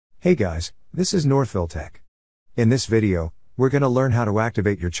Hey guys, this is Northville Tech. In this video, we're going to learn how to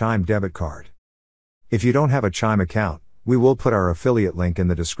activate your Chime debit card. If you don't have a Chime account, we will put our affiliate link in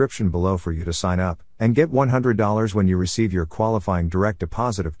the description below for you to sign up and get $100 when you receive your qualifying direct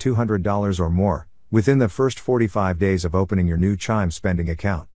deposit of $200 or more within the first 45 days of opening your new Chime spending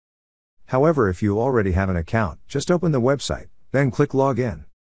account. However, if you already have an account, just open the website, then click Login.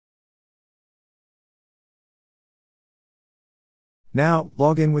 Now,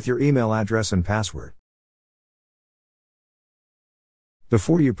 log in with your email address and password.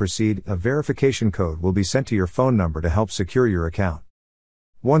 Before you proceed, a verification code will be sent to your phone number to help secure your account.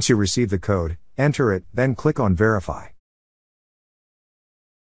 Once you receive the code, enter it, then click on Verify.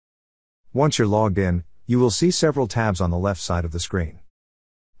 Once you're logged in, you will see several tabs on the left side of the screen.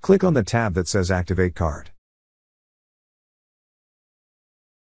 Click on the tab that says Activate Card.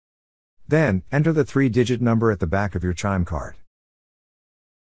 Then, enter the 3-digit number at the back of your Chime card.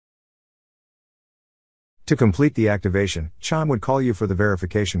 To complete the activation, Chime would call you for the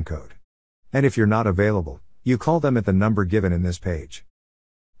verification code. And if you're not available, you call them at the number given in this page.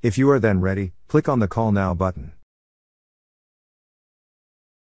 If you are then ready, click on the Call Now button.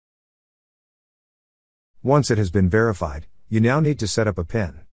 Once it has been verified, you now need to set up a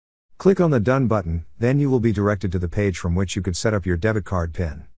PIN. Click on the Done button, then you will be directed to the page from which you could set up your debit card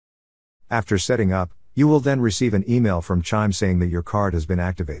PIN. After setting up, you will then receive an email from Chime saying that your card has been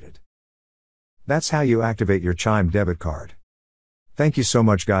activated. That's how you activate your Chime debit card. Thank you so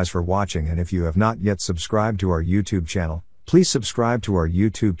much guys for watching, and if you have not yet subscribed to our YouTube channel, please subscribe to our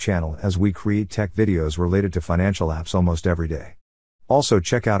YouTube channel as we create tech videos related to financial apps almost every day. Also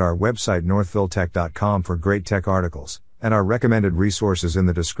check out our website northvilletech.com for great tech articles, and our recommended resources in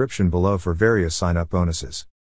the description below for various sign-up bonuses.